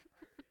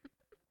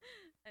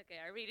Okay,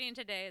 our reading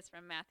today is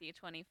from Matthew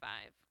 25.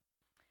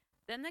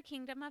 Then the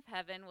kingdom of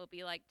heaven will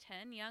be like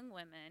 10 young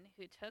women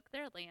who took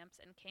their lamps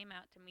and came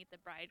out to meet the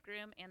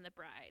bridegroom and the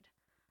bride.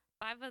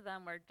 5 of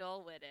them were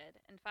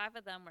dull-witted, and 5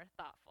 of them were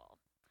thoughtful.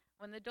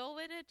 When the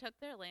dull-witted took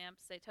their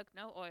lamps, they took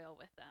no oil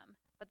with them,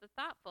 but the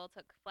thoughtful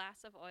took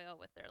flasks of oil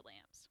with their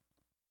lamps.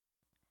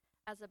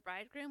 As the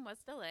bridegroom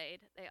was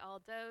delayed, they all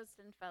dozed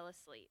and fell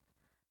asleep.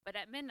 But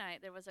at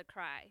midnight there was a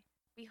cry,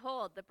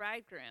 "Behold, the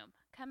bridegroom!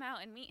 Come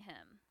out and meet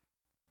him!"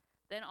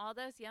 Then all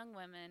those young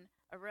women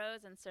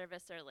arose and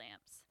serviced their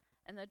lamps.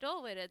 And the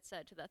dull-witted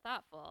said to the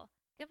thoughtful,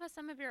 "Give us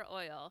some of your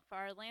oil, for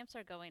our lamps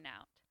are going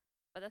out."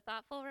 But the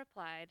thoughtful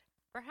replied,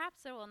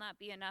 "Perhaps there will not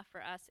be enough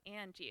for us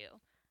and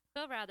you.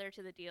 Go rather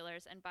to the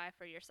dealers and buy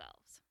for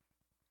yourselves."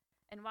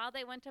 And while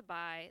they went to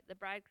buy, the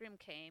bridegroom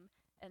came,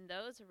 and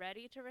those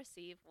ready to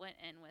receive went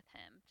in with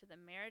him to the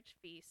marriage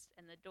feast,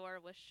 and the door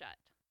was shut.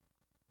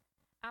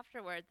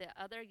 Afterward the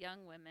other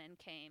young women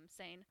came,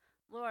 saying,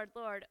 "Lord,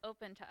 Lord,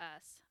 open to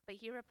us." But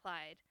he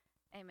replied,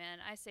 "Amen,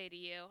 I say to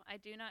you, I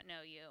do not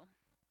know you.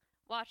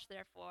 Watch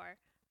therefore,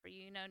 for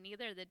you know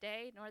neither the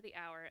day nor the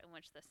hour in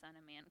which the Son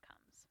of Man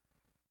comes."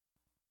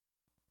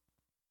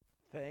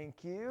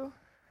 Thank you.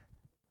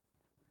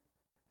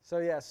 So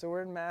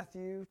we're in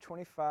Matthew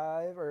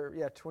 25,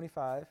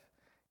 25.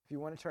 If you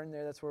want to turn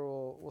there, that's where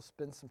we'll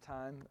spend some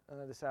time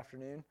this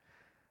afternoon.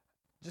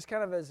 Just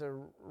kind of as a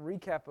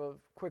recap of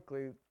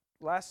quickly,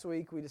 last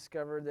week we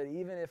discovered that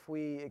even if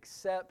we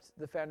accept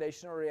the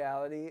foundational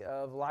reality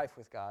of life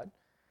with God,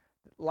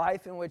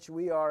 life in which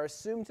we are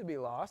assumed to be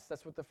lost,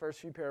 that's what the first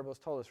few parables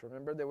told us,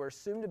 remember? They were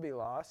assumed to be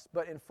lost,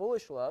 but in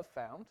foolish love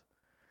found.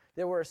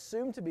 They were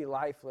assumed to be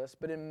lifeless,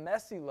 but in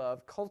messy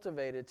love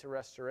cultivated to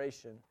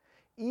restoration.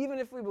 Even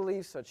if we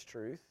believe such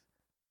truth,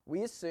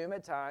 we assume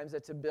at times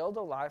that to build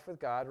a life with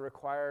God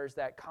requires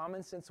that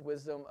common sense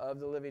wisdom of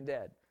the living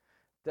dead.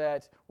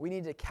 That we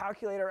need to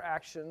calculate our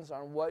actions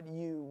on what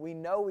we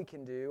know we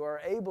can do or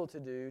are able to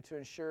do to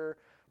ensure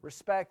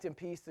respect and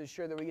peace, to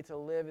ensure that we get to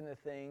live in the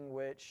thing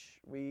which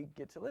we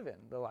get to live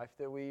in, the life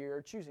that we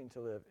are choosing to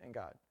live in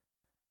God.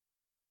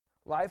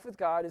 Life with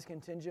God is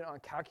contingent on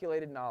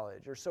calculated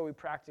knowledge, or so we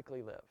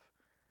practically live.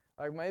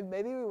 Like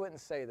maybe we wouldn't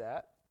say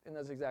that in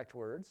those exact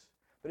words,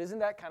 but isn't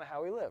that kind of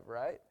how we live,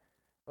 right?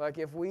 Like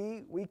if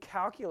we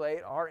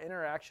calculate our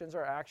interactions,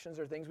 our actions,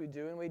 or things we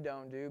do and we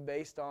don't do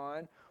based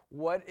on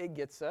what it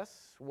gets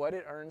us, what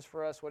it earns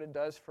for us, what it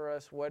does for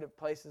us, what it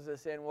places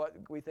us in, what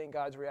we think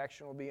God's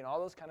reaction will be, and all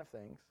those kind of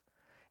things.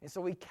 And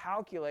so we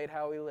calculate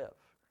how we live.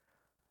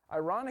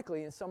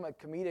 Ironically and somewhat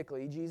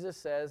comedically, Jesus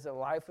says that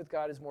life with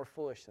God is more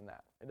foolish than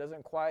that. It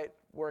doesn't quite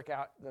work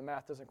out. The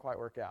math doesn't quite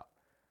work out.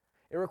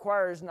 It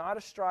requires not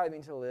a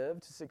striving to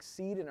live, to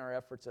succeed in our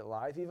efforts at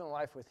life, even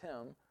life with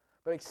Him,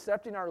 but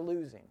accepting our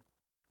losing,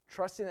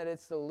 trusting that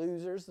it's the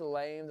losers, the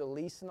lame, the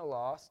least and the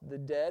lost, the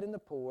dead and the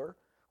poor,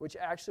 which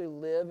actually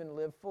live and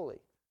live fully.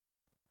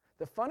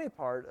 The funny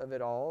part of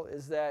it all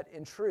is that,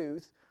 in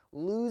truth,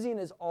 losing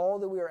is all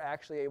that we are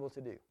actually able to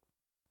do.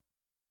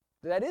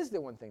 That is the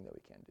one thing that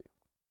we can do.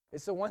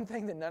 It's the one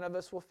thing that none of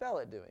us will fail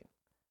at doing.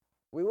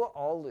 We will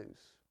all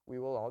lose. We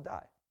will all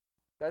die.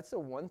 That's the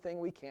one thing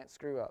we can't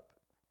screw up.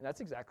 And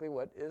that's exactly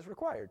what is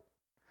required.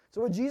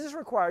 So what Jesus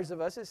requires of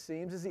us, it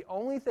seems, is the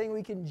only thing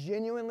we can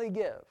genuinely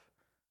give,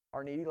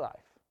 our needy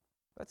life.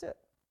 That's it.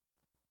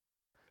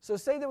 So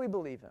say that we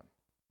believe Him.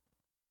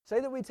 Say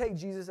that we take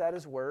Jesus at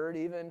His word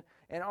even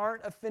and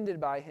aren't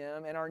offended by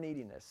Him and our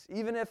neediness.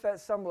 Even if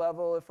at some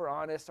level, if we're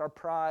honest, our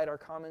pride, our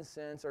common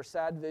sense, our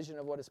sad vision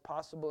of what is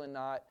possible and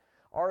not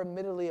are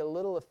admittedly a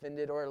little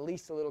offended or at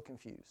least a little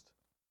confused.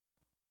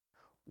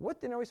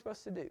 What then are we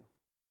supposed to do?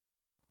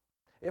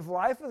 If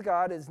life with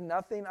God is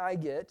nothing I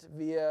get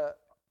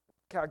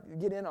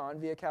in on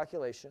via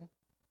calculation,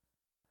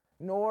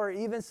 nor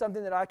even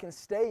something that I can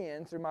stay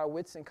in through my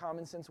wits and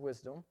common sense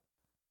wisdom,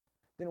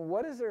 then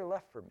what is there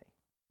left for me?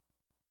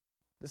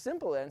 The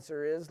simple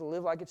answer is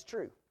live like it's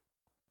true.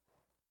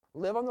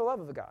 Live on the love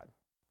of God,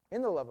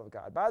 in the love of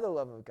God, by the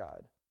love of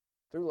God,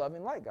 through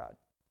loving like God.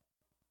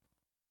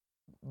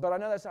 But I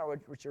know that's not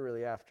what you're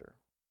really after.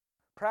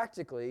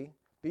 Practically,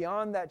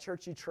 beyond that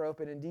churchy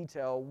trope and in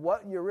detail,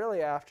 what you're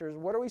really after is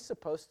what are we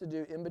supposed to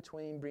do in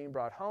between being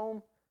brought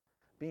home,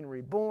 being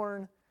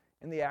reborn,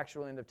 and the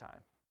actual end of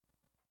time?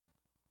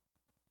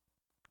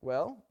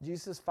 Well,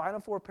 Jesus' final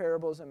 4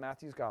 parables in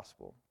Matthew's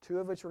Gospel, 2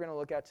 of which we're going to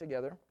look at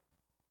together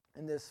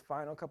in this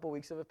final couple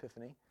weeks of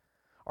Epiphany,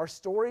 are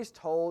stories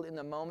told in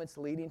the moments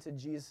leading to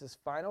Jesus'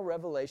 final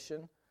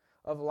revelation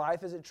of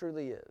life as it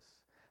truly is.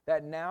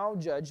 That now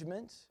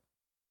judgment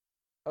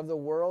of the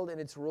world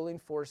and its ruling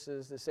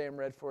forces that Sam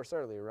read for us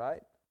earlier,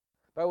 right?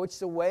 By which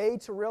the way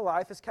to real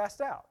life is cast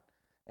out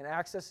and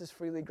access is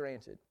freely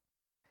granted.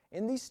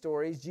 In these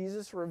stories,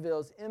 Jesus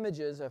reveals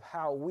images of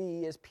how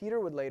we, as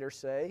Peter would later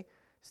say,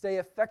 stay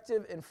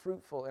effective and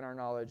fruitful in our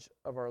knowledge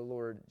of our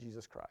Lord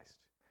Jesus Christ.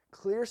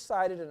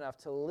 Clear-sighted enough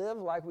to live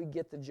like we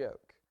get the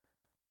joke.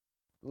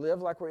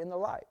 Live like we're in the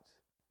light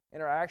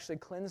and are actually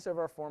cleansed of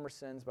our former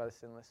sins by the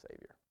sinless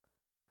Savior.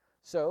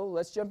 So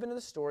let's jump into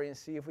the story and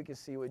see if we can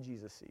see what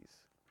Jesus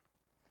sees.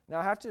 Now,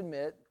 I have to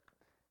admit,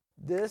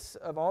 this,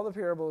 of all the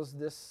parables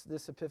this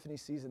Epiphany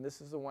season, this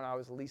is the one I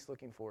was least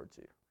looking forward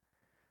to.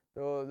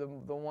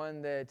 The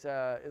one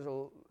that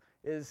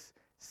is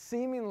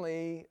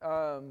seemingly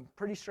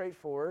pretty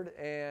straightforward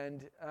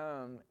and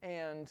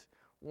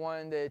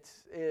one that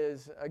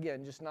is,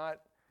 again,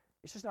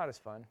 it's just not as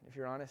fun, if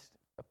you're honest.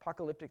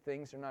 Apocalyptic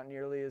things are not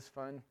nearly as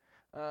fun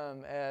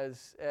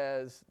as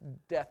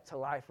death to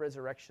life,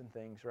 resurrection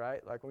things, right?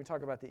 Like when we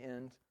talk about the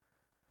end.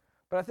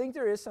 But I think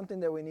there is something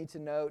that we need to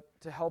note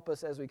to help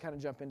us as we kind of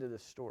jump into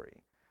this story.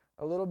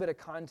 A little bit of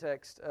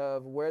context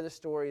of where the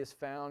story is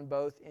found,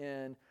 both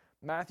in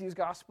Matthew's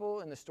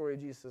gospel and the story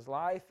of Jesus'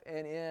 life,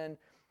 and in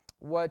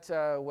what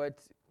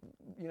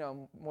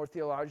more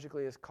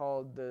theologically is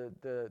called the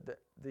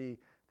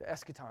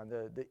eschaton,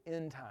 the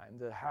end time,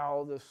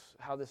 how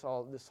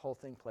this whole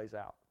thing plays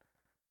out.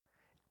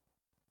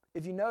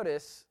 If you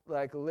notice,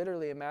 like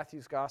literally in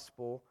Matthew's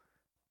gospel,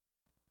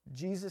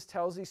 Jesus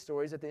tells these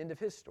stories at the end of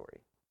his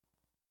story.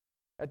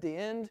 At the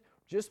end,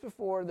 just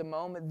before the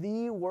moment,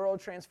 the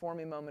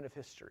world-transforming moment of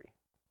history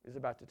is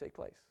about to take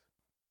place.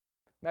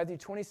 Matthew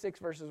 26,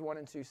 verses 1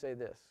 and 2 say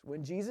this.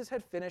 When Jesus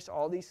had finished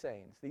all these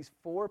sayings, these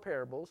 4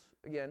 parables,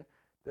 again,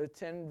 the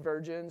 10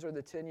 virgins or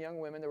the 10 young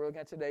women that we're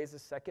looking at today is the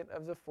second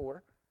of the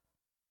 4.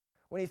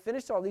 When he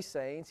finished all these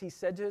sayings, he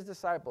said to his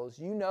disciples,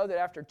 "You know that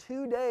after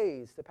 2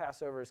 days the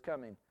Passover is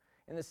coming,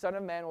 and the Son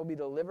of Man will be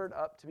delivered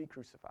up to be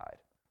crucified."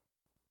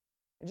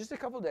 In just a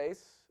couple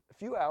days, a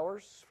few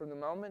hours from the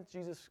moment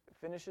Jesus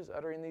finishes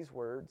uttering these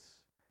words,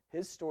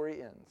 his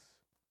story ends.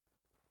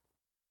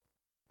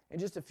 In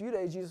just a few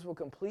days, Jesus will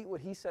complete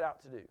what he set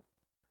out to do,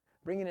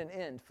 bringing an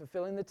end,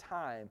 fulfilling the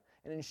time,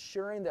 and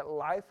ensuring that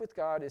life with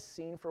God is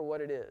seen for what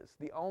it is,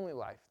 the only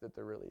life that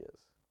there really is.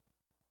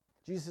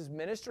 Jesus'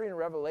 ministry and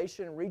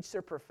revelation reach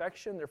their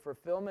perfection, their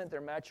fulfillment,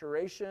 their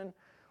maturation,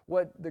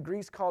 what the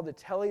Greeks call the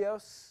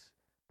teleos,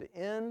 the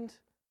end,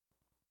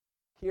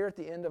 here at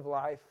the end of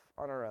life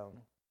on our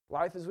own.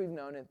 Life as we've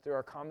known it through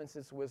our common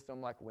sense wisdom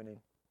like winning.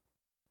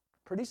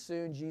 Pretty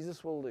soon,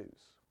 Jesus will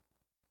lose.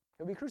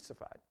 He'll be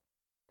crucified.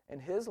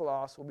 And his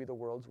loss will be the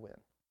world's win.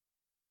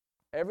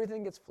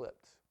 Everything gets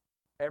flipped.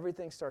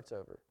 Everything starts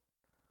over.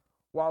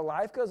 While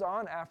life goes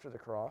on after the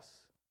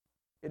cross,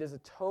 life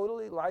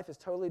is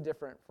totally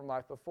different from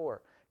life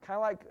before. Kind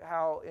of like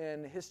how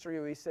in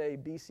history we say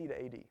BC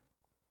to AD.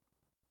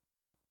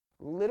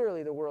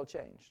 Literally, the world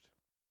changed.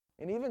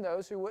 And even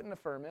those who wouldn't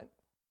affirm it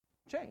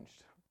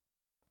changed.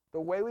 The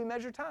way we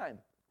measure time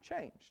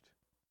changed,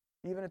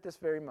 even at this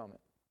very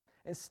moment.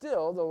 And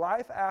still, the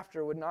life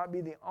after would not be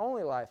the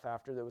only life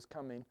after that was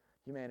coming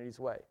humanity's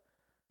way.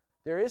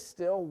 There is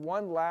still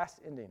one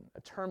last ending,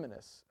 a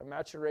terminus, a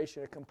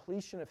maturation, a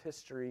completion of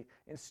history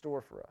in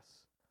store for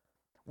us.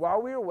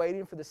 While we are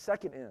waiting for the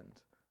second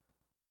end,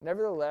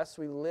 nevertheless,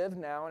 we live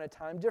now in a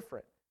time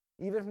different,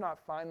 even if not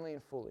finally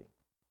and fully.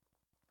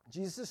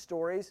 Jesus'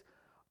 stories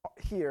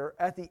here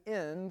at the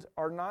end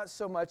are not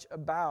so much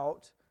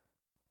about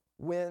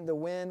when,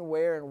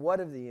 where, and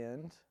what of the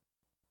end,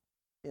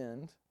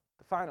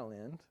 the final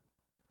end,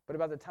 but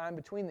about the time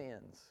between the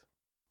ends.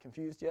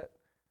 Confused yet?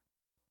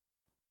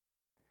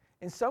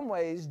 In some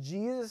ways,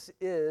 Jesus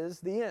is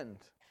the end.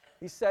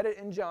 He said it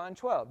in John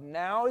 12.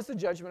 Now is the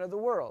judgment of the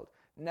world.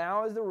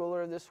 Now is the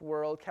ruler of this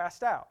world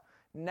cast out.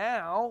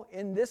 Now,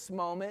 in this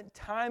moment,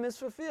 time is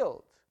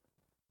fulfilled,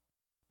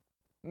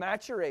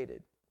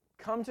 maturated,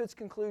 come to its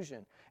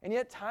conclusion. And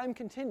yet time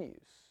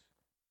continues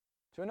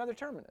to another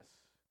terminus.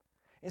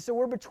 And so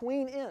we're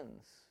between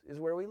ends is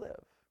where we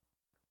live.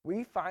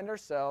 We find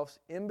ourselves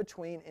in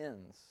between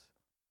ends.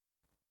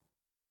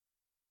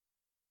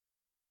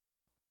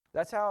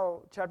 That's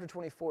how chapter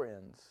 24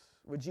 ends,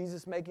 with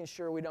Jesus making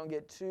sure we don't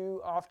get too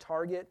off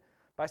target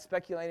by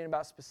speculating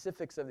about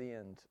specifics of the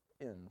end.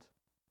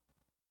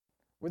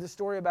 With a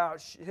story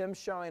about him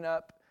showing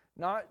up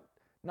not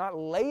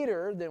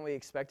later than we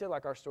expected,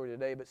 like our story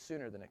today, but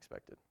sooner than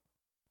expected.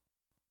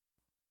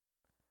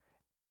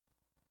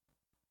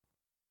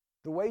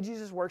 The way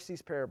Jesus works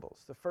these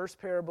parables, the first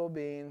parable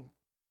being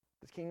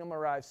the kingdom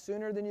arrives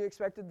sooner than you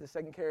expected, the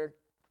second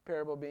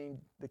parable being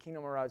the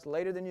kingdom arrives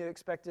later than you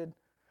expected,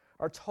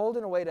 are told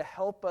in a way to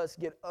help us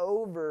get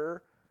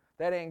over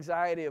that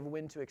anxiety of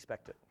when to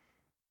expect it.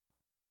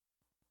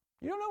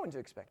 You don't know when to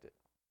expect it.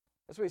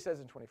 That's what he says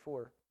in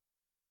 24.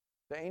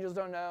 The angels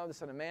don't know, the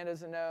Son of Man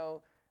doesn't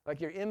know.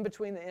 Like you're in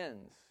between the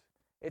ends.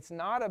 It's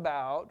not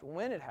about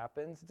when it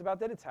happens, it's about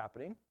that it's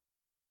happening.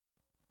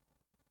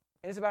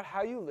 And it's about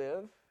how you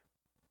live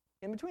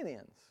in between the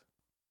ends.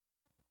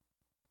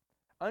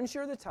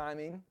 Unsure of the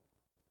timing,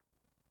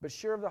 but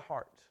sure of the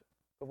heart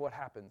of what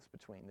happens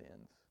between the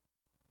ends.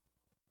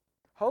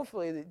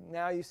 Hopefully,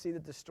 now you see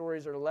that the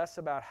stories are less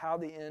about how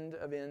the end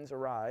of ends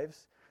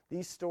arrives.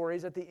 These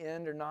stories at the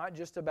end are not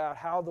just about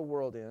how the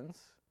world ends,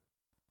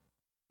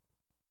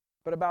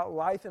 but about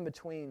life in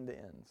between the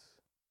ends.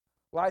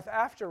 Life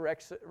after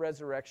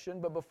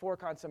resurrection, but before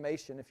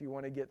consummation, if you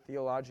want to get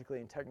theologically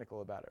and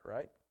technical about it,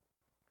 right?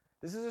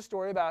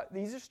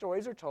 These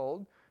stories are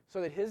told so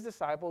that his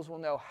disciples will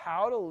know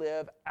how to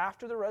live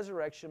after the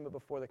resurrection, but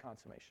before the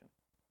consummation.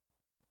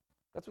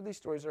 That's what these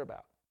stories are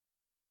about.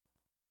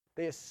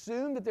 They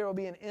assume that there will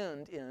be an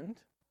end,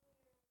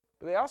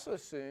 but they also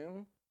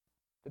assume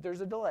that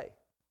there's a delay.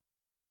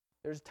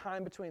 There's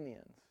time between the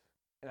ends,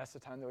 and that's the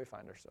time that we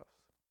find ourselves.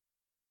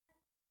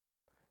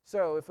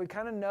 So if we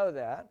kind of know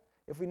that,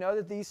 if we know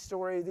that these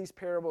stories, these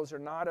parables are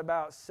not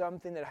about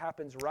something that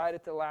happens right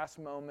at the last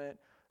moment,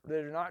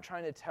 they're not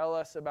trying to tell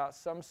us about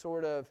some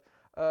sort of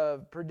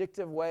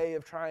predictive way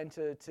of trying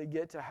to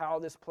get to how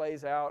this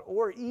plays out,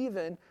 or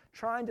even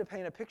trying to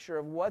paint a picture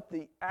of what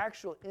the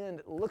actual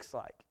end looks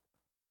like,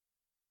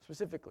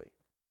 specifically.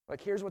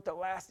 Like, here's what the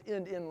last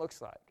end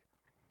looks like.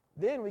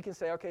 Then we can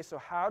say, okay, so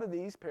how do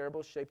these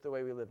parables shape the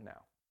way we live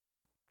now?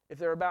 If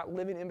they're about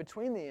living in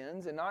between the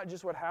ends and not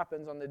just what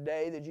happens on the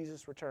day that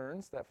Jesus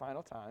returns, that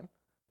final time,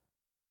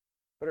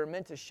 but are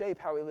meant to shape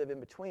how we live in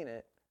between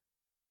it,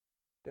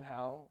 then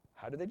how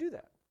do they do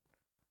that?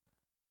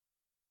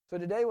 So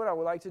today what I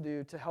would like to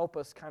do to help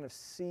us kind of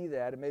see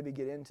that and maybe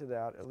get into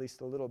that at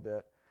least a little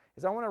bit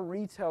is I want to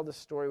retell the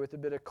story with a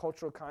bit of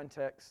cultural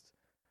context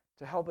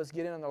to help us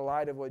get in on the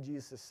light of what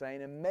Jesus is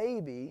saying, and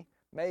maybe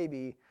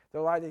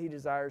the light that he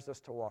desires us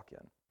to walk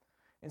in.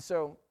 And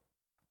so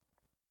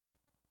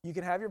you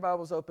can have your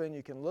Bibles open.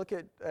 You can look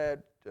at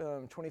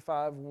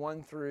 25,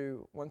 1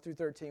 through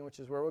 13, which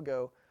is where we'll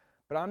go.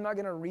 But I'm not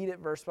going to read it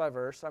verse by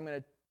verse.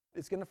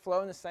 It's going to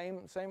flow in the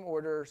same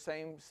order,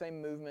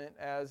 same movement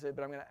as it,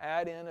 but I'm going to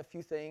add in a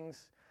few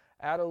things,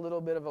 add a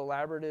little bit of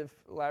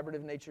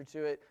elaborative nature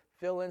to it,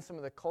 fill in some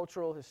of the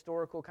cultural,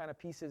 historical kind of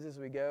pieces as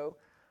we go.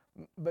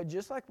 But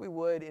just like we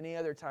would any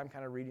other time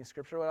kind of reading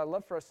Scripture, what I'd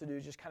love for us to do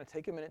is just kind of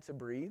take a minute to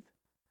breathe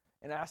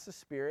and ask the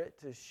Spirit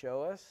to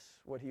show us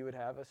what he would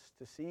have us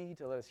to see,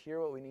 to let us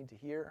hear what we need to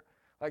hear.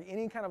 Like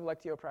any kind of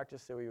Lectio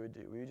practice that we would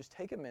do. We would just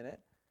take a minute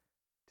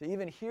to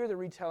even hear the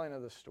retelling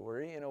of the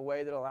story in a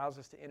way that allows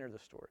us to enter the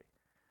story.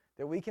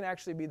 That we can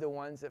actually be the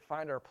ones that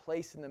find our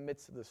place in the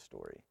midst of the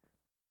story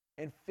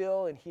and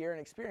feel and hear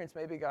and experience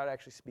maybe God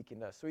actually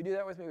speaking to us. So we do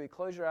that with me. We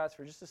close your eyes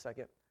for just a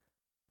second.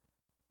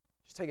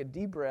 Just take a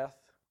deep breath.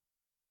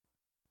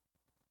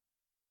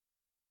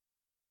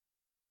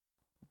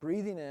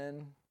 Breathing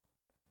in,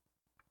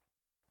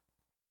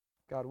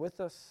 God with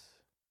us.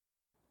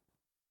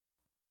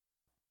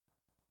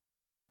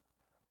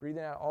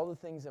 Breathing out all the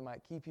things that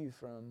might keep you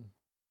from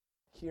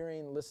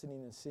hearing,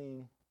 listening, and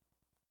seeing.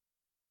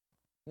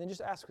 And then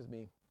just ask with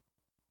me,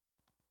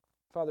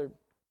 Father,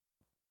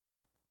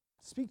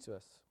 speak to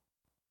us.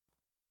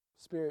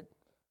 Spirit,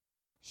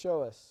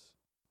 show us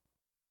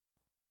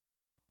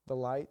the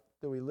light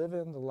that we live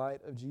in, the light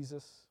of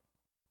Jesus.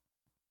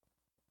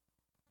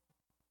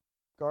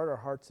 Guard our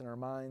hearts and our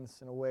minds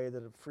in a way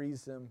that it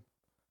frees them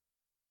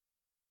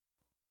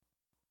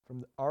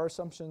from our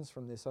assumptions,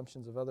 from the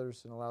assumptions of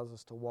others, and allows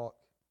us to walk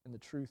in the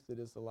truth that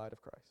is the light of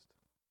Christ.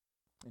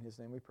 In his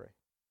name we pray.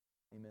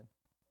 Amen.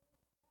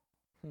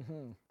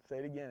 Say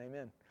it again,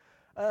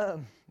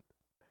 amen.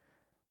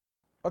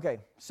 Okay,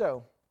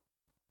 so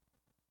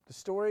the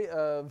story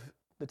of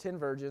the 10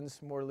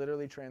 virgins, more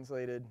literally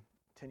translated,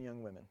 10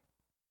 young women,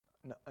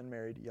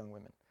 unmarried young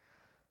women.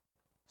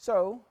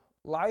 So,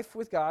 life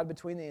with God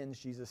between the ends,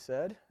 Jesus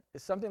said,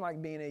 is something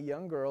like being a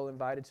young girl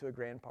invited to a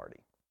grand party.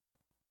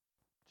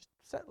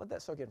 Just let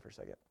that soak in for a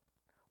second.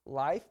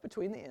 Life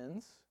between the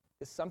ends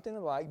is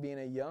something like being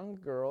a young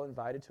girl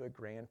invited to a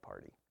grand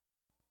party.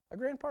 A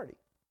grand party.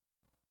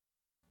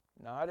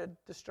 Not a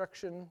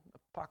destruction,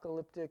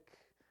 apocalyptic,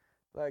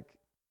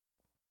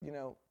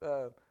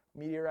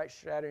 meteorite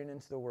shattering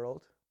into the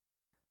world.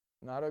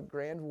 Not a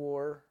grand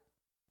war,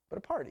 but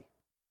a party.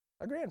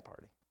 A grand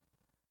party.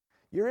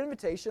 Your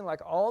invitation,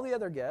 like all the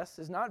other guests,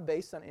 is not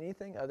based on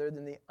anything other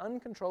than the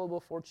uncontrollable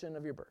fortune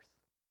of your birth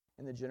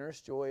and the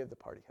generous joy of the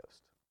party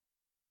host.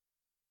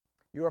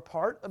 You are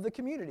part of the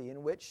community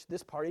in which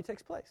this party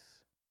takes place.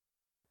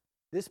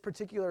 This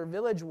particular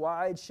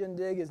village-wide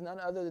shindig is none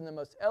other than the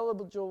most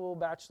eligible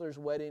bachelor's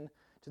wedding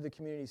to the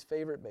community's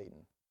favorite maiden.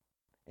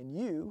 And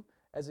you,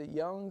 as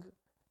young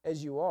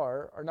as you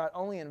are not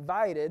only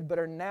invited, but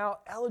are now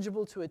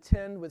eligible to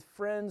attend with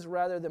friends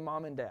rather than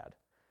mom and dad.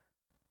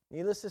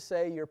 Needless to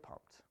say, you're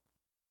pumped.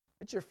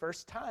 It's your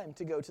first time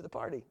to go to the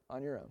party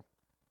on your own.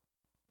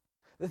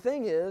 The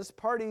thing is,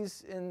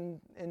 parties in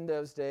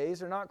those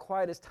days are not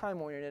quite as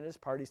time-oriented as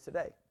parties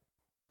today.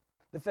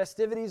 The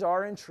festivities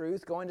are, in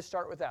truth, going to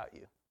start without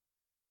you.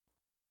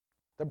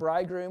 The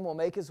bridegroom will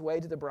make his way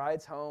to the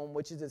bride's home,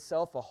 which is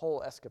itself a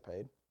whole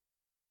escapade.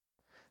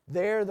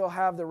 There they'll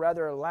have the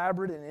rather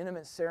elaborate and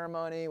intimate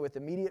ceremony with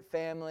immediate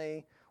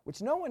family,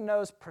 which no one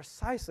knows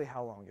precisely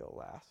how long it'll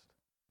last.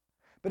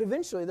 But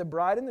eventually, the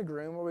bride and the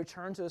groom will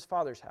return to his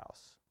father's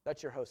house.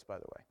 That's your host, by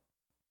the way.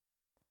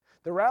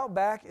 The route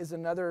back is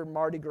another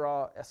Mardi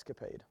Gras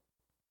escapade.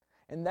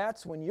 And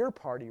that's when your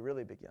party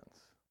really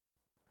begins.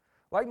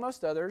 Like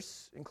most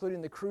others,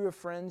 including the crew of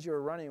friends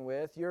you're running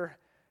with, you're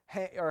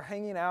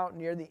hanging out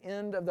near the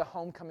end of the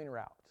homecoming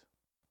route,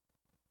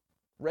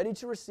 ready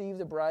to receive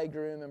the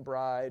bridegroom and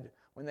bride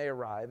when they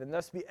arrive, and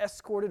thus be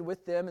escorted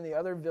with them and the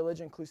other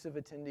village-inclusive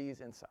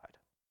attendees inside.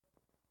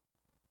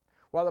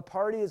 While the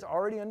party is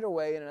already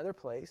underway in another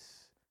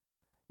place,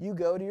 you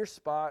go to your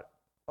spot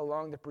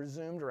along the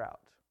presumed route,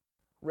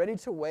 ready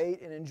to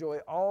wait and enjoy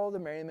all the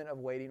merriment of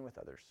waiting with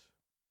others.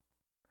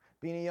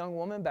 Being a young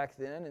woman back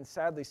then, and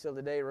sadly still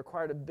today,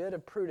 required a bit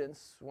of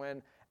prudence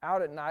when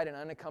out at night and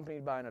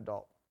unaccompanied by an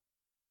adult,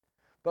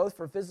 both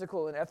for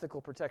physical and ethical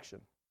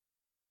protection.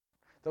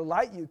 The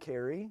light you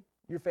carry,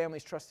 your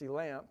family's trusty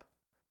lamp,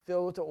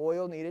 filled with the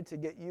oil needed to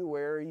get you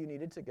where you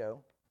needed to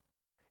go,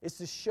 is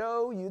to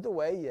show you the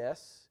way,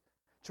 yes,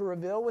 to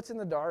reveal what's in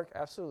the dark,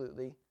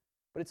 absolutely,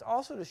 but it's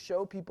also to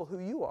show people who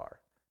you are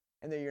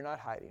and that you're not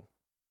hiding.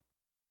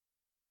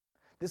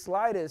 This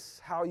light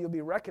is how you'll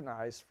be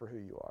recognized for who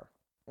you are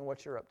and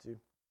what you're up to.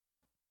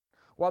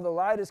 While the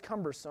light is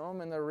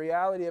cumbersome and the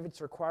reality of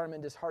its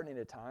requirement disheartening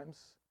at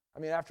times, I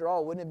mean, after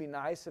all, wouldn't it be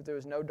nice if there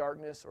was no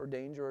darkness or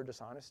danger or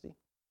dishonesty?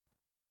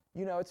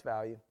 You know its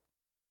value.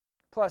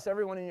 Plus,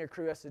 everyone in your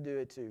crew has to do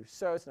it too,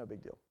 so it's no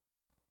big deal.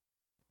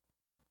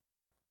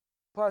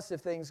 Plus,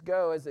 if things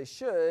go as they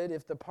should,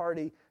 if the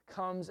party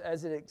comes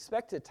as an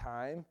expected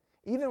time,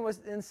 even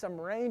within some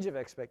range of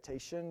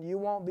expectation, you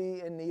won't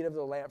be in need of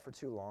the lamp for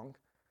too long.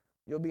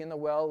 You'll be in the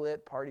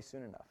well-lit party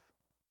soon enough.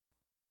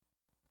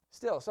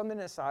 Still, something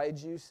inside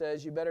you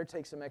says you better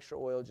take some extra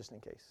oil just in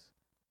case.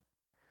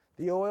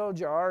 The oil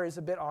jar is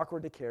a bit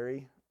awkward to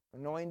carry,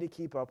 annoying to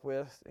keep up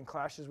with, and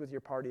clashes with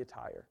your party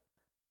attire.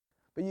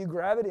 But you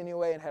grab it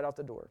anyway and head out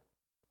the door.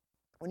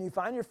 When you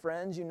find your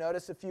friends, you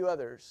notice a few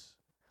others,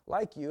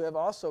 like you, have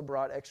also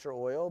brought extra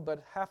oil,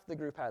 but half the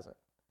group hasn't.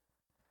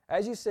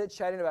 As you sit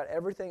chatting about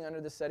everything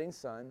under the setting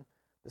sun,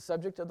 the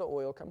subject of the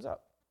oil comes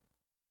up.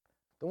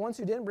 The ones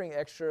who didn't bring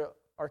extra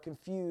are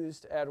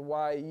confused at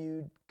why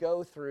you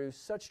go through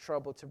such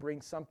trouble to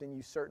bring something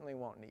you certainly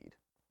won't need.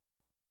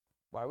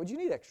 Why would you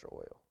need extra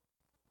oil?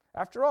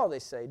 After all, they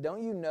say,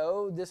 don't you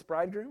know this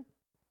bridegroom?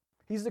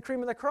 He's the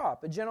cream of the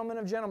crop, a gentleman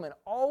of gentlemen,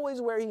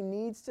 always where he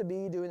needs to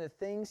be, doing the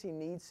things he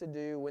needs to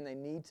do when they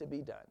need to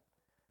be done.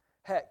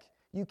 Heck,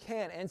 you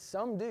can, and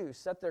some do,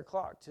 set their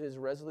clock to his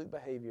resolute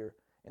behavior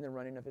in the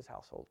running of his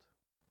household.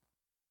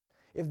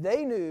 If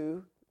they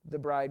knew the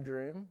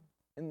bridegroom,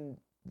 and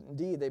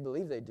indeed they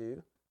believe they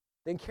do,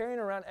 then carrying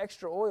around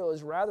extra oil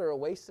is rather a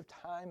waste of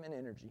time and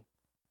energy.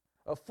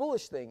 A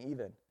foolish thing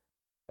even,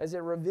 as it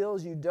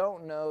reveals you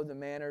don't know the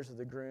manners of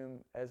the groom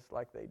as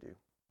like they do.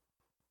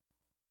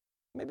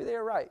 Maybe they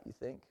are right, you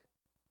think.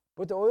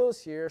 But the oil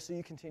is here, so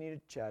you continue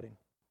chatting.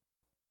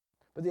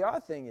 But the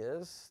odd thing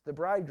is, the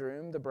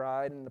bridegroom, the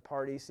bride, and the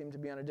party seem to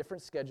be on a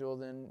different schedule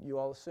than you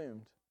all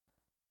assumed.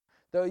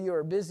 Though you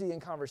are busy in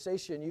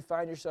conversation, you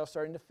find yourself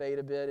starting to fade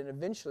a bit, and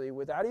eventually,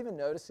 without even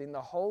noticing,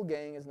 the whole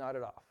gang is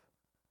nodded off.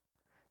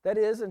 That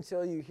is,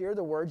 until you hear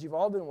the words you've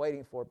all been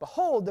waiting for.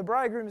 Behold, the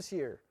bridegroom is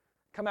here.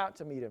 Come out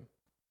to meet him.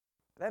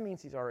 That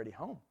means he's already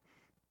home.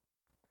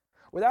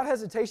 Without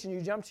hesitation,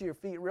 you jump to your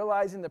feet,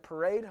 realizing the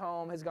parade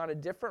home has gone a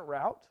different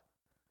route,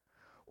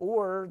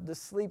 or the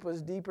sleep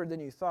was deeper than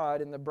you thought,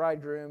 and the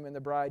bridegroom and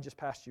the bride just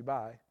passed you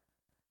by.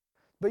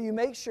 But you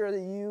make sure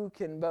that you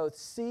can both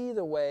see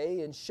the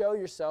way and show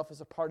yourself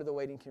as a part of the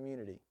waiting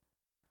community,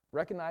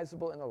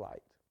 recognizable in the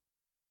light.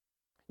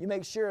 You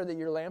make sure that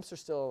your lamps are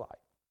still alight.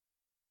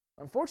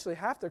 Unfortunately,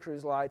 half the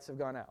crew's lights have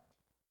gone out.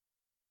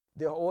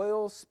 The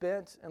oil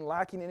spent and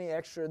lacking any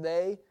extra,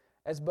 they,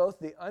 as both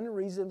the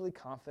unreasonably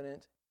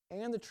confident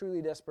and the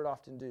truly desperate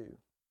often do,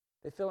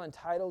 they feel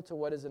entitled to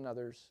what is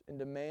another's and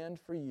demand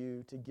for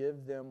you to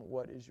give them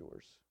what is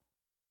yours.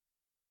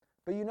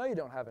 But you know you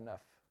don't have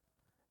enough,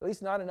 at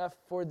least not enough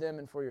for them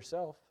and for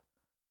yourself.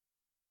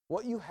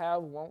 What you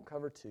have won't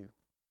cover two.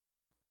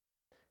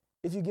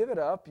 If you give it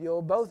up,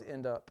 you'll both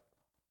end up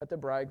at the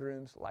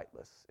bridegroom's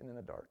lightless and in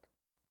the dark.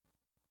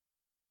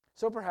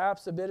 So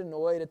perhaps a bit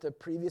annoyed at the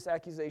previous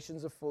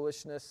accusations of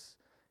foolishness,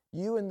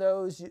 you and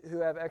those who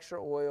have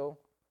extra oil,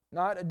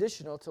 not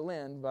additional to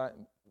lend,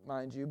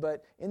 mind you,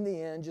 but in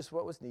the end, just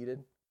what was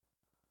needed,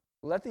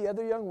 let the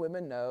other young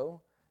women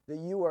know that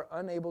you are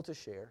unable to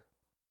share.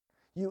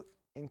 You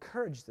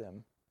encourage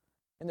them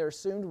in their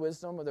assumed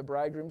wisdom of the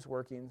bridegroom's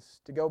workings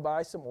to go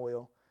buy some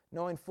oil,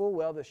 knowing full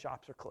well the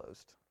shops are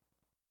closed.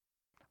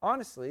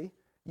 Honestly,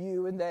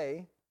 you and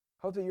they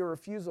hope that your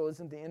refusal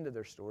isn't the end of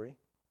their story.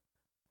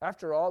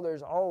 After all,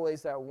 there's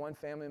always that one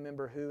family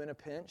member who, in a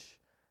pinch,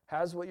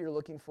 has what you're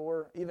looking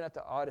for, even at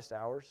the oddest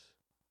hours.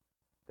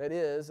 That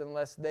is,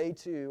 unless they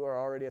too are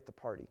already at the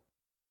party.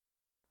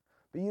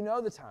 But you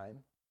know the time,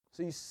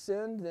 so you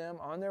send them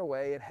on their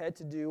way and head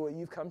to do what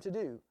you've come to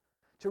do,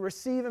 to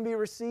receive and be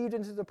received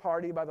into the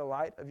party by the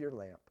light of your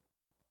lamp.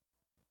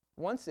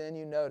 Once in,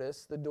 you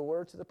notice the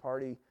door to the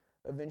party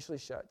eventually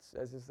shuts,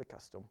 as is the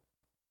custom.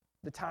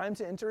 The time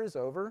to enter is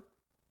over.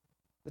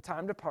 The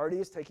time to party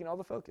is taking all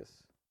the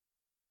focus.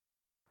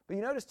 But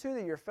you notice too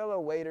that your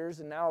fellow waiters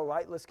and now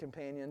lightless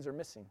companions are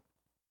missing.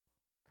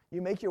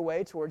 You make your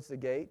way towards the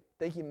gate,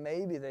 thinking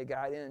maybe they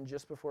got in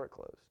just before it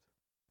closed.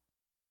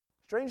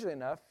 Strangely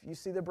enough, you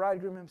see the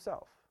bridegroom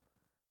himself.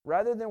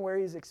 Rather than where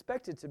he's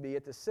expected to be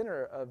at the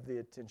center of the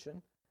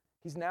attention,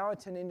 he's now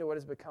attending to what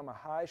has become a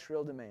high,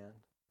 shrill demand,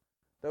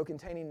 though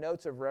containing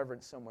notes of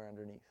reverence somewhere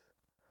underneath.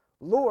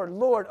 Lord,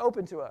 Lord,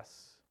 open to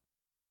us.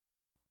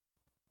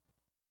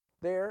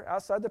 There,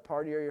 outside the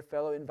party, are your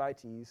fellow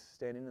invitees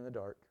standing in the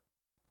dark.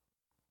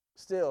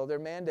 Still, their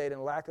mandate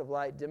and lack of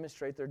light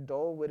demonstrate their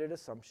dull-witted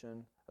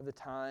assumption of the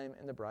time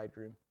and the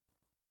bridegroom.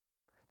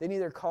 They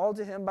neither call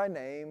to him by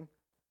name,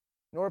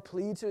 nor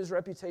plead to his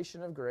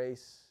reputation of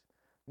grace,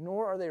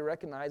 nor are they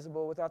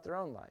recognizable without their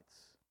own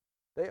lights.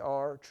 They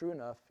are, true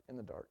enough, in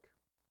the dark.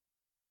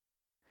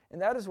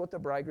 And that is what the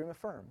bridegroom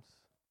affirms,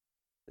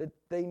 that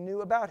they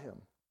knew about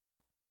him,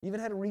 even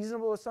had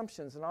reasonable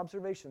assumptions and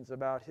observations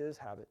about his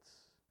habits,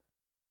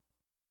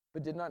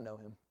 but did not know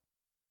him.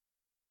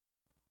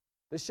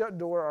 The shut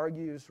door,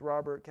 argues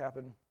Robert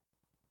Capon,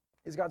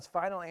 is God's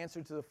final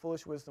answer to the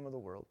foolish wisdom of the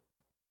world.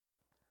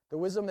 The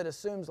wisdom that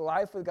assumes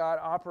life with God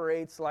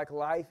operates like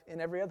life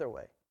in every other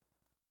way.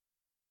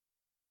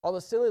 All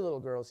the silly little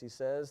girls, he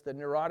says, the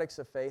neurotics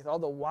of faith, all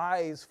the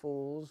wise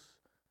fools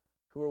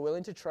who are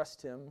willing to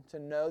trust him, to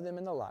know them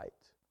in the light,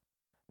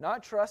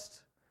 not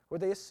trust what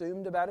they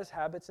assumed about his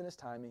habits and his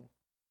timing,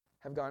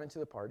 have gone into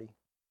the party.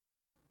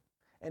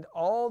 And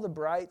all the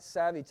bright,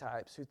 savvy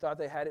types who thought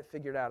they had it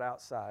figured out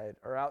outside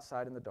are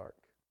outside in the dark,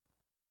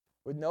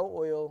 with no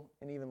oil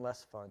and even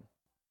less fun.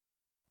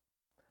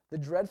 The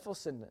dreadful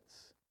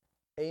sentence,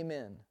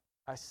 "Amen,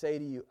 I say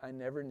to you, I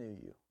never knew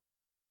you,"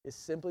 is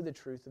simply the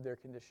truth of their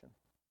condition.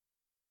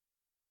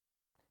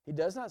 He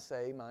does not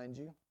say, mind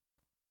you,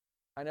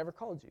 "I never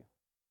called you."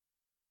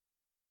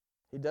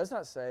 He does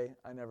not say,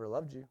 "I never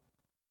loved you."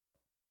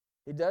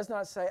 He does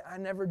not say, "I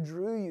never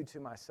drew you to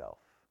myself."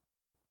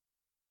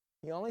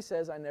 He only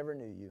says, "I never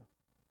knew you,"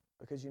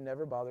 because you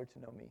never bothered to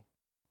know me.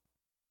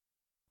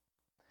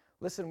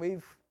 Listen,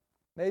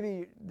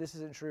 maybe this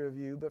isn't true of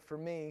you, but for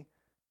me,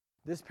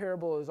 this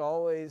parable is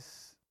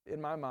always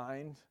in my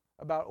mind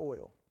about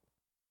oil.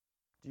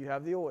 Do you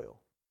have the oil?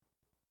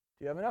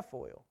 Do you have enough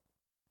oil?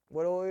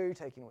 What oil are you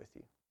taking with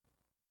you?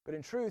 But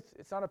in truth,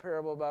 it's not a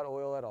parable about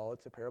oil at all.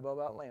 It's a parable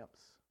about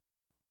lamps,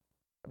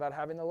 about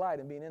having the light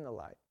and being in the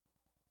light.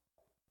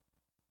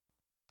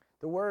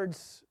 The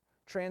words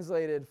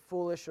translated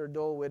foolish or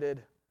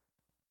dull-witted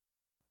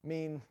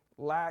mean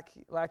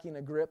lacking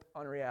a grip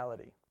on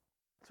reality.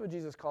 That's what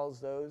Jesus calls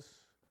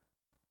those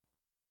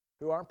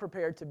who aren't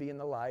prepared to be in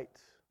the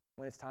light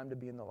when it's time to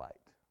be in the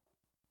light.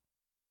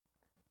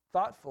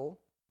 Thoughtful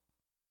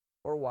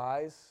or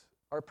wise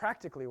or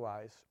practically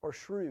wise or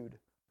shrewd.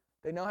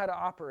 They know how to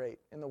operate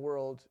in the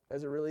world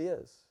as it really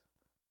is.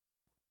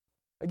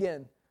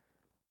 Again,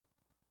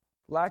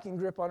 lacking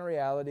grip on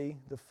reality,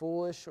 the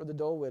foolish or the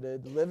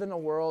dull-witted live in a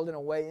world in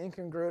a way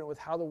incongruent with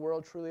how the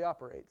world truly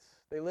operates.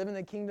 They live in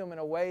the kingdom in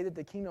a way that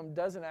the kingdom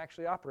doesn't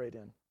actually operate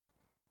in.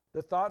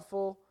 The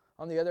thoughtful,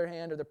 on the other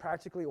hand, are the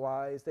practically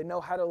wise. They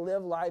know how to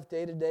live life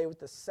day to day with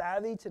the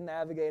savvy to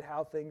navigate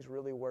how things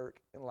really work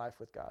in life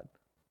with God.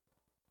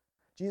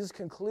 Jesus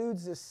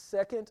concludes this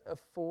second of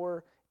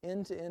 4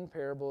 end-to-end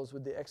parables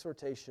with the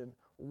exhortation,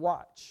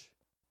 watch,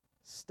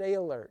 stay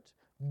alert,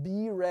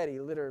 be ready,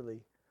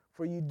 literally,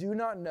 for you do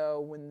not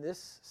know when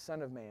this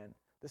Son of Man,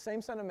 the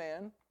same Son of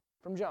Man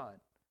from John,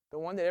 the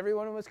one that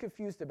everyone was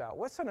confused about,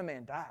 what Son of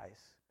Man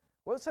dies?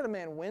 What Son of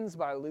Man wins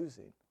by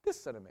losing?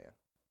 This Son of Man.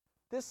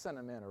 This Son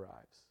of Man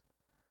arrives.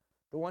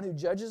 The one who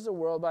judges the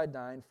world by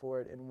dying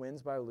for it and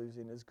wins by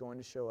losing is going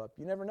to show up.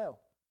 You never know.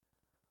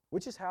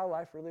 Which is how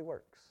life really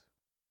works.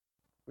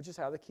 Which is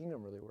how the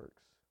kingdom really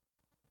works.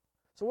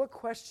 So what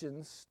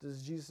questions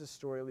does Jesus'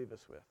 story leave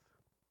us with?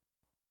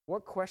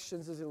 What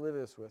questions does it leave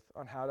us with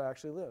on how to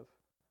actually live?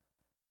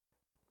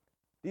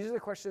 These are the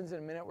questions in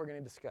a minute we're going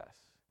to discuss.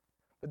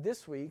 But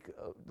this week,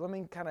 let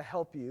me kind of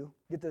help you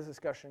get this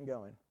discussion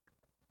going.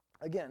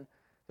 Again,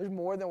 there's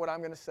more than what I'm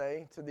going to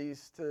say to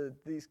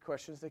these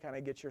questions to kind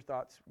of get your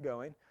thoughts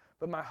going.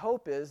 But my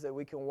hope is that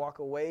we can walk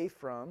away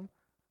from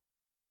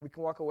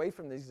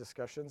these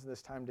discussions and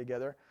this time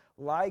together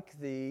like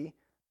the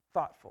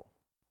thoughtful,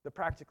 the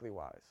practically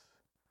wise,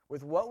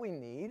 with what we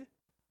need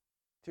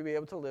to be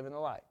able to live in the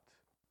light.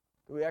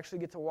 That we actually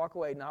get to walk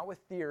away not with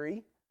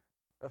theory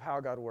of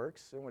how God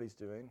works and what he's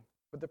doing,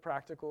 but the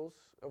practicals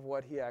of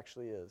what he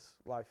actually is,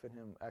 life in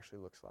him actually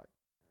looks like.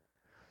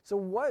 So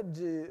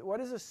what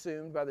is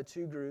assumed by the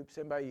two groups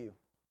and by you?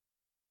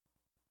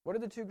 What do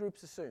the two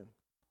groups assume?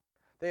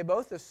 They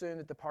both assume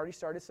that the party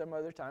started some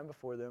other time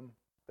before them.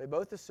 They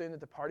both assumed that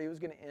the party was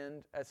going to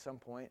end at some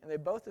point, and they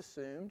both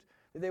assumed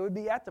that they would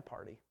be at the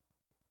party,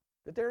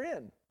 that they're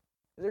in,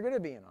 that they're going to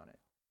be in on it.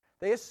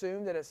 They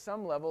assumed that at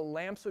some level,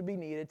 lamps would be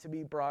needed to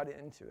be brought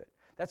into it.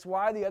 That's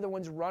why the other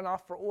ones run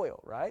off for oil,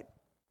 right?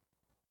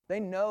 They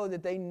know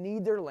that they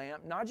need their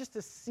lamp, not just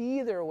to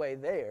see their way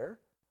there,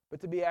 but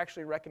to be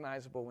actually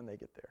recognizable when they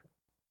get there,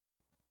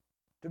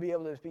 to be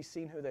able to be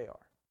seen who they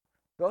are.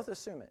 Both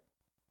assume it.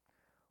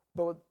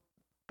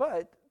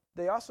 But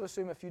they also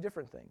assume a few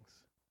different things.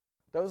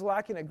 Those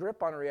lacking a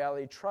grip on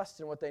reality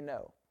trust in what they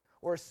know,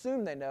 or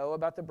assume they know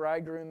about the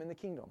bridegroom in the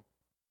kingdom.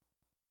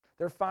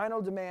 Their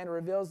final demand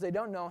reveals they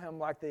don't know him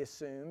like they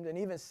assumed, and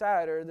even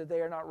sadder, that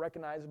they are not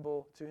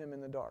recognizable to him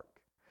in the dark.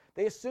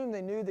 They assumed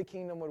they knew the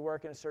kingdom would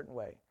work in a certain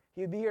way.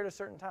 He would be here at a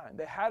certain time.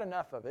 They had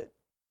enough of it.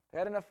 They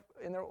had enough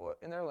in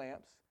their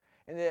lamps,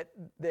 and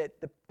that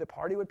the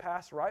party would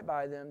pass right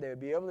by them. They would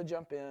be able to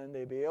jump in.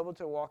 They'd be able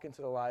to walk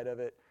into the light of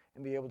it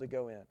and be able to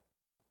go in.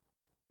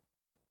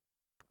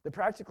 The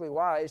practically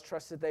wise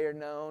trust that they are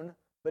known,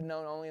 but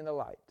known only in the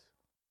light.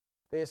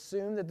 They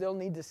assume that they'll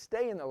need to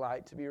stay in the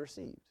light to be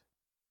received.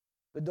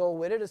 The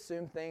dull-witted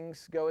assume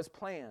things go as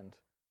planned,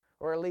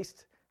 or at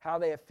least how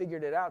they have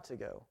figured it out to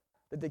go,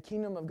 that the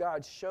kingdom of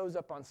God shows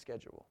up on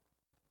schedule.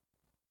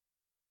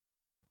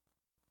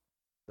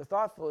 The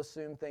thoughtful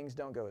assume things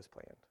don't go as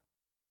planned,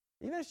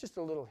 even if it's just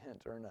a little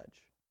hint or a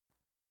nudge,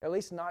 at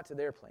least not to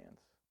their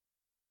plans.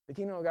 The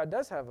kingdom of God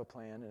does have a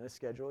plan and a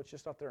schedule, it's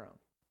just not their own.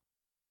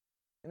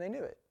 And they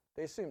knew it.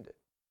 They assumed it.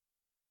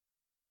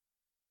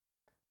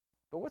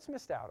 But what's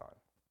missed out on?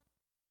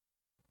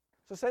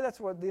 So say that's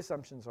what the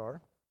assumptions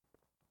are.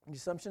 The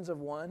assumptions of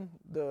one,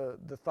 the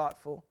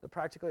thoughtful, the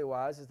practically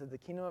wise, is that the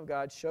kingdom of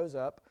God shows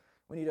up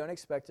when you don't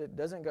expect it,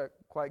 doesn't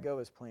quite go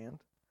as planned.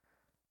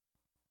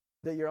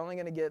 That you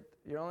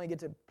only get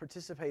to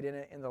participate in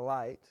it in the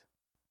light.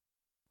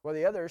 Well,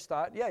 the others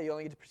thought, yeah, you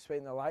only get to participate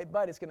in the light,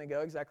 but it's going to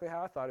go exactly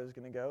how I thought it was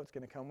going to go. It's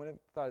going to come when I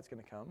thought it's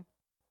going to come.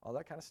 All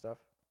that kind of stuff.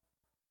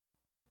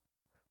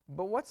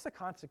 But what's the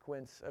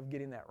consequence of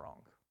getting that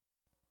wrong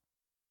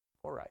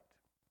or right?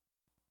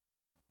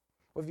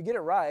 Well, if you get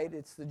it right,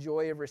 it's the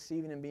joy of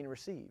receiving and being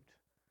received,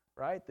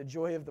 right? The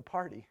joy of the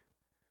party,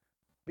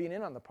 being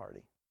in on the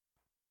party.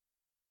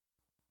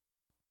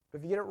 But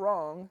if you get it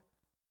wrong,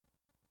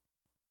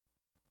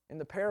 in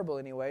the parable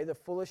anyway, the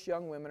foolish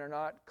young women are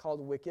not called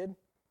wicked.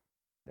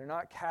 They're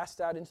not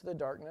cast out into the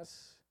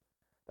darkness.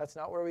 That's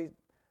not where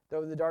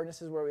though the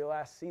darkness is where we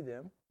last see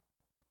them.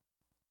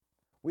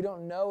 We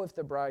don't know if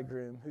the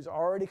bridegroom, who's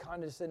already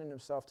condescended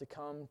himself to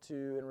come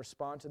to and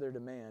respond to their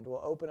demand,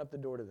 will open up the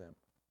door to them.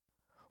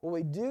 What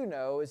we do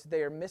know is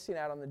they are missing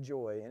out on the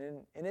joy,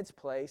 and in its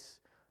place,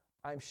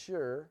 I'm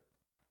sure,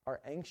 are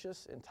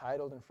anxious,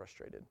 entitled, and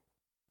frustrated.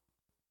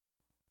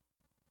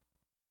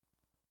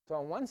 So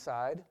on one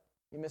side,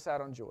 you miss out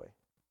on joy.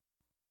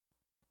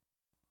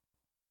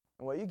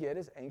 And what you get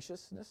is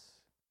anxiousness,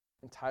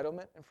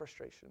 entitlement, and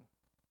frustration.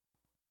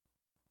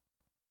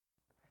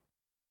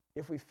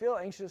 If we feel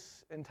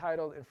anxious,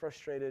 entitled, and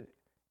frustrated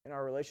in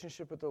our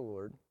relationship with the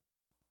Lord,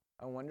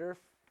 I wonder if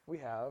we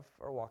are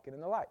walking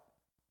in the light.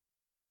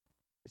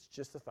 It's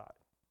just a thought.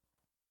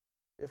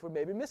 If we're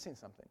maybe missing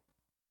something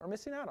or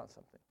missing out on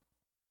something.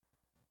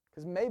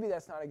 Because maybe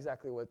that's not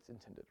exactly what's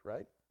intended,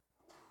 right?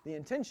 The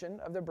intention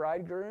of the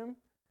bridegroom,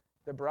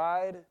 the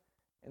bride,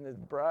 and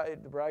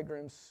the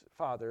bridegroom's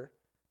father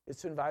is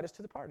to invite us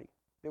to the party,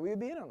 that we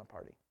would be in on the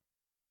party.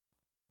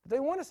 That they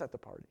want us at the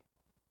party.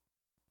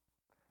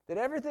 That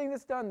everything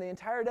that's done the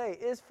entire day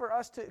is for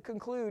us to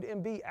conclude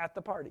and be at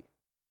the party.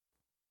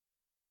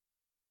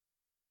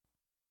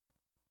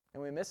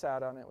 And we miss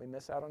out on it. We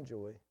miss out on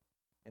joy.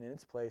 And in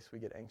its place, we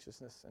get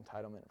anxiousness,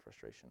 entitlement, and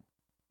frustration.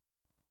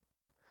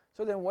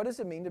 So then, what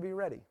does it mean to be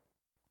ready?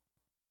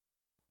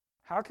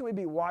 How can we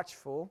be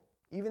watchful,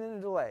 even in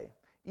a delay?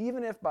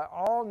 Even if by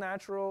all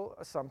natural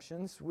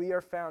assumptions, we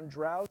are found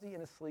drowsy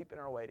and asleep in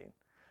our waiting.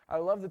 I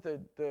love that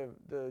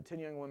the 10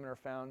 young women are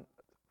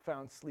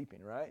found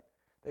sleeping, right?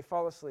 They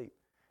fall asleep.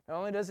 Not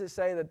only does it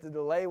say that the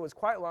delay was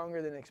quite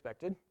longer than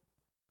expected,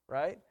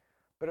 right?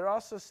 But it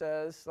also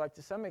says, like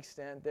to some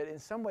extent, that in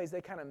some ways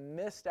they kind of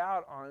missed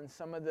out on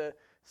some of the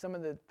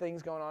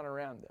things going on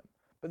around them.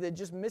 But they're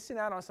just missing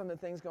out on some of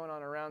the things going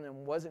on around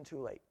them wasn't too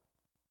late.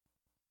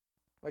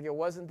 Like it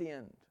wasn't the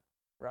end,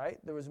 right?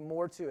 There was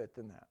more to it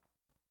than that.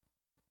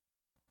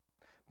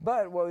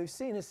 But what we've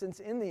seen is since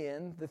in the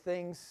end, the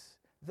thing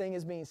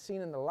is being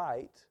seen in the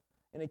light,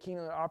 in a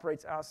kingdom that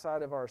operates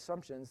outside of our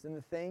assumptions, then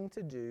the thing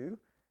to do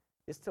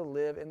is to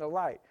live in the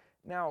light.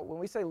 Now, when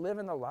we say live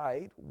in the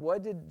light,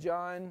 what did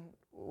John,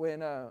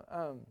 when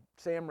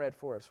Sam read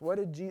for us, who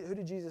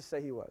did Jesus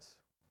say he was?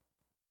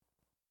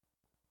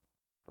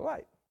 The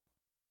light.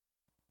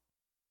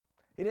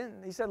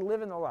 He said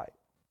live in the light.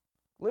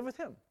 Live with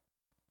him.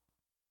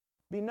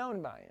 Be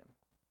known by him.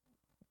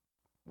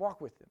 Walk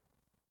with him.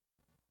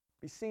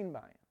 Be seen by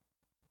him.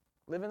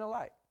 Live in the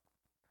light.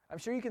 I'm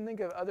sure you can think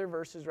of other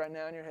verses right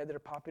now in your head that are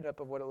popping up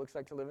of what it looks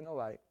like to live in the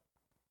light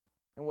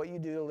and what you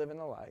do to live in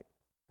the light.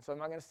 So I'm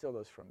not going to steal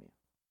those from you.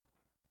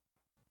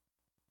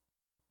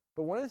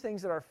 But one of the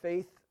things that our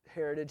faith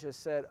heritage has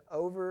said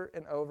over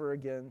and over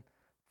again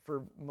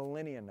for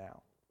millennia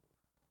now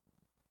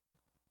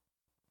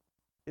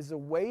is the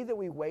way that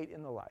we wait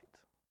in the light,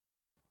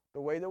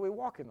 the way that we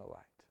walk in the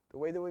light, the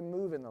way that we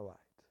move in the light,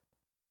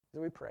 is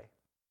that we pray.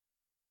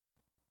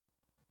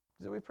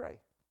 Is that we pray.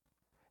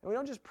 And we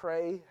don't just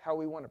pray how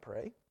we want to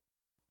pray,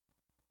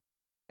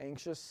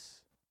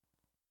 anxious,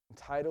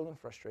 entitled, and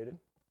frustrated.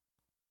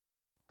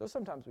 Though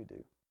sometimes we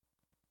do,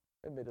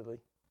 admittedly.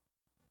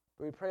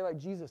 But we pray like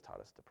Jesus taught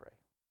us to pray.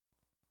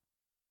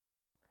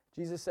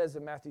 Jesus says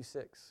in Matthew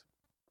 6,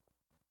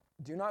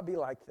 do not be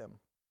like them.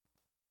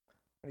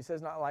 When he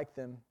says not like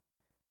them,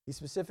 he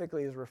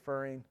specifically is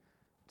referring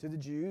to the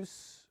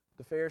Jews,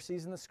 the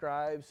Pharisees and the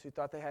scribes who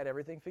thought they had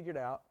everything figured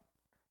out,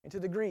 and to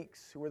the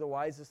Greeks who were the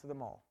wisest of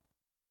them all.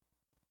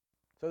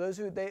 So those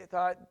who they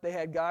thought they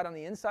had God on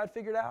the inside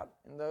figured out,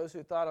 and those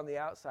who thought on the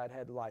outside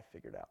had life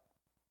figured out.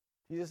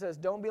 Jesus says,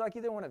 don't be like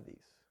either one of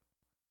these.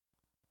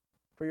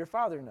 For your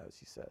Father knows,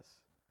 he says.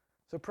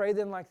 So pray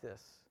then like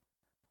this.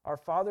 Our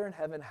Father in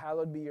heaven,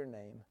 hallowed be your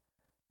name.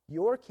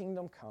 Your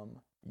kingdom come,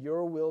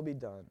 your will be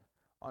done,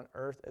 on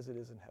earth as it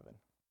is in heaven.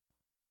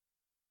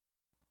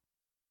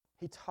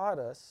 He taught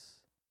us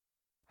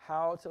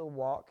how to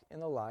walk in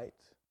the light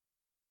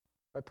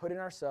by putting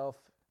ourselves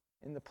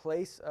in the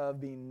place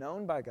of being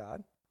known by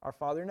God. Our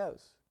Father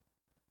knows.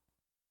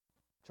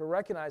 To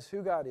recognize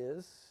who God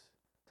is,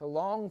 to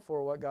long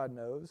for what God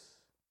knows,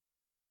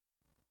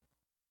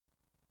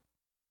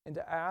 and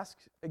to ask,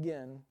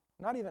 again,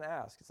 not even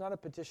ask, it's not a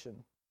petition,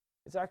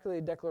 it's actually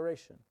a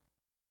declaration.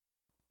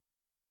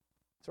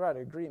 That's right,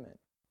 agreement.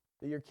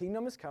 That your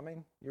kingdom is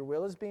coming, your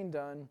will is being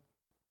done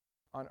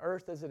on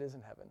earth as it is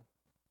in heaven.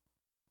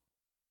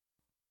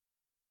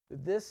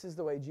 That this is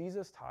the way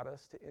Jesus taught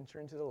us to enter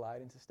into the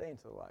light and to stay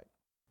into the light.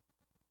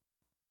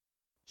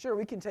 Sure,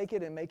 we can take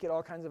it and make it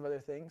all kinds of other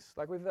things,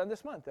 like we've done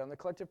this month on the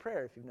collective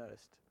prayer, if you've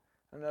noticed.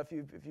 I don't know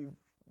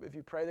if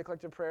you pray the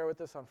collective prayer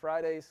with us on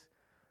Fridays,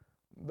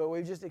 but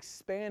we've just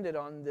expanded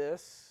on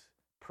this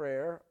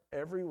prayer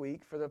every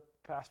week for the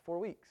past 4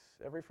 weeks,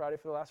 every Friday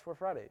for the last 4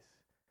 Fridays.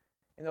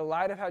 In the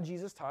light of how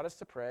Jesus taught us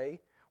to pray,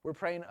 we're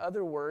praying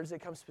other words that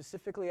come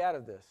specifically out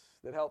of this,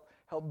 that help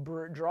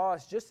draw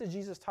us, just as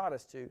Jesus taught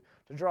us to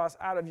draw us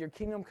out of your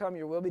kingdom come,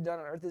 your will be done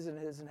on earth as it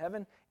is in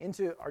heaven,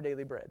 into our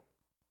daily bread.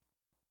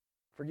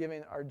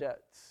 Forgiving our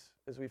debts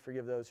as we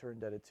forgive those who are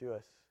indebted to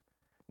us.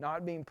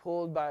 Not being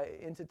pulled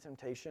into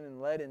temptation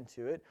and led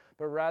into it,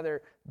 but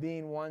rather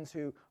being ones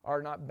who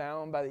are not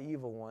bound by the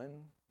evil one,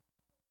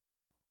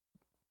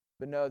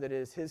 but know that it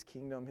is his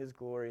kingdom, his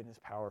glory, and his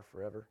power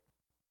forever.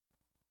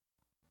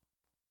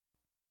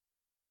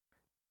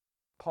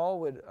 Paul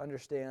would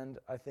understand,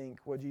 I think,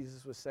 what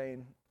Jesus was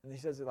saying, and he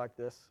says it like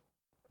this.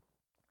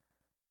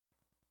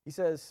 He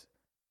says,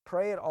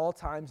 pray at all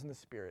times in the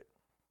Spirit,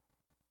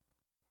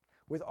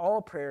 with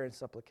all prayer and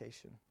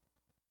supplication.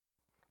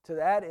 To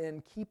that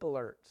end, keep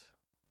alert,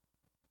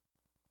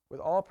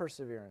 with all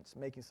perseverance,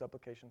 making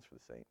supplications for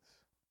the saints.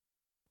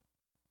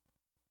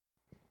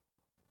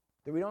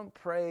 That we don't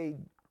pray,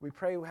 we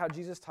pray how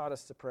Jesus taught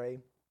us to pray,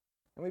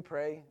 and we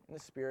pray in the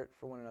Spirit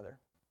for one another.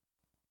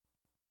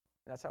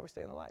 And that's how we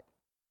stay in the light.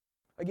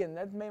 Again,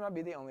 that may not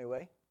be the only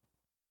way.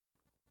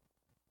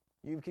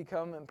 You could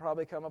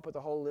probably come up with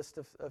a whole list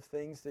of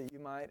things that you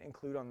might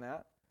include on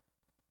that.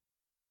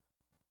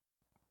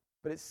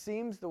 But it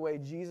seems the way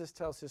Jesus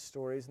tells his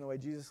stories and the way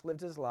Jesus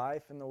lived his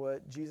life and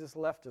what Jesus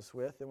left us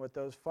with and what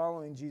those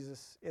following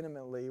Jesus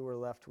intimately were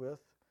left with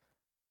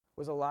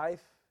was a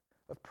life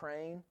of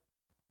praying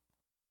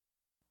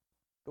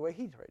the way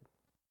he prayed.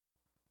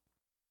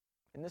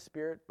 In the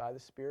Spirit, by the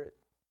Spirit,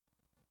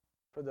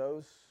 for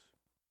those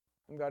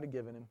whom God had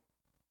given him.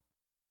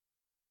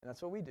 And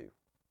that's what we do.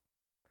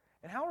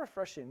 And how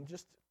refreshing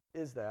just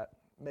is that,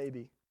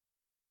 maybe,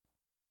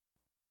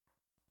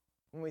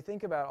 when we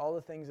think about all the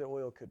things that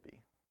oil could be.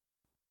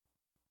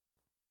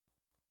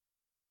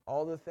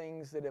 All the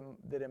things that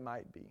it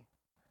might be,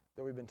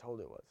 that we've been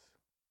told it was.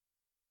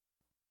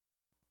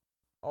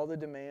 All the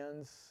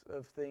demands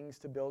of things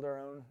to build our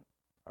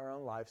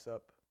own lives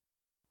up.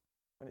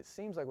 When it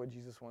seems like what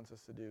Jesus wants us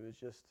to do is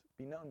just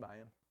be known by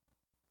him.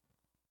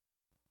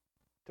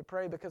 To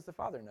pray because the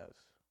Father knows.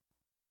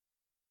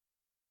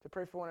 To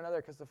pray for one another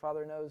because the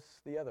Father knows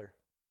the other.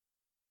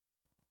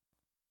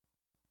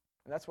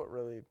 And that's what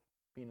really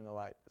being in the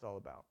light is all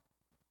about.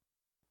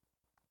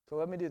 So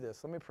let me do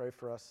this. Let me pray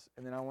for us,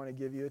 and then I want to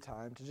give you a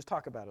time to just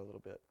talk about it a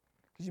little bit.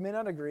 Because you may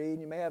not agree,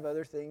 and you may have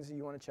other things that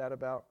you want to chat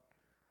about.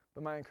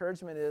 But my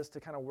encouragement is to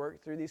kind of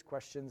work through these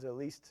questions at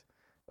least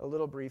a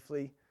little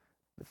briefly,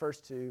 the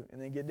first two,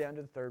 and then get down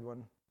to the third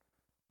one.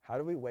 How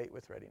do we wait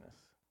with readiness?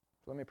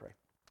 So let me pray.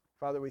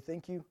 Father, we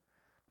thank you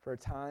for a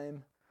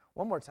time,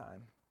 one more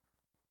time,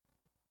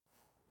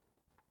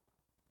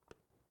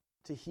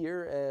 to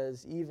hear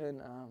as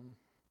even,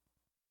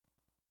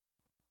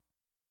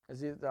 as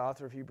the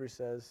author of Hebrews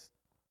says,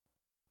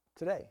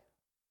 today.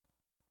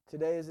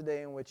 Today is a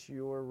day in which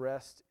your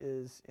rest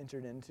is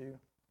entered into,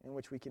 in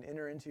which we can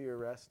enter into your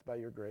rest by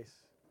your grace.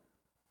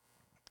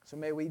 So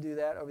may we do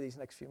that over these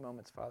next few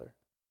moments, Father.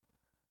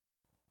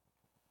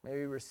 May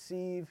we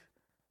receive,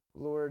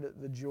 Lord,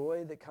 the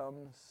joy that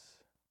comes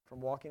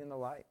from walking in the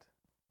light.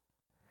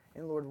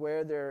 And Lord,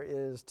 where there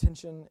is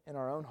tension in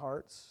our own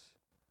hearts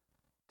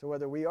to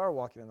whether we are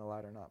walking in the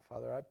light or not,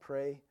 Father, I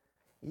pray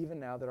even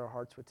now that our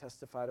hearts would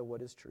testify to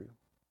what is true.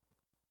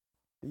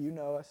 That you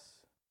know us,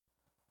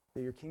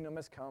 that your kingdom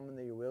has come, and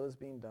that your will is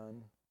being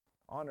done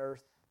on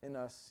earth, in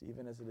us,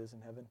 even as it is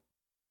in heaven.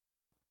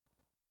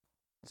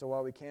 So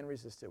while we can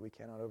resist it, we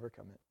cannot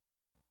overcome it.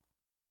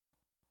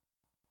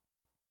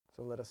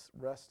 So let us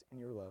rest in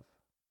your love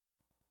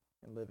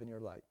and live in your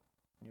light.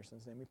 In your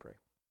Son's name we pray.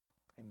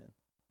 Amen.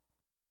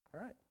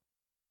 All right.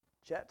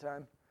 Chat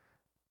time.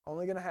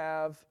 Only going to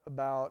have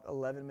about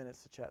 11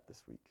 minutes to chat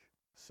this week.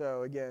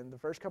 So again, the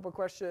first couple of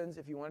questions,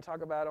 if you want to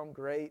talk about them,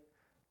 great.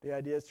 The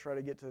idea is to try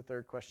to get to the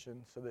third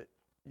question so that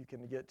you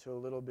can get to a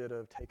little bit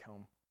of take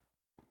home.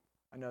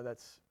 I know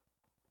that's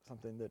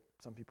something that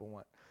some people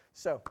want.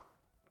 So,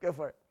 go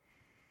for it.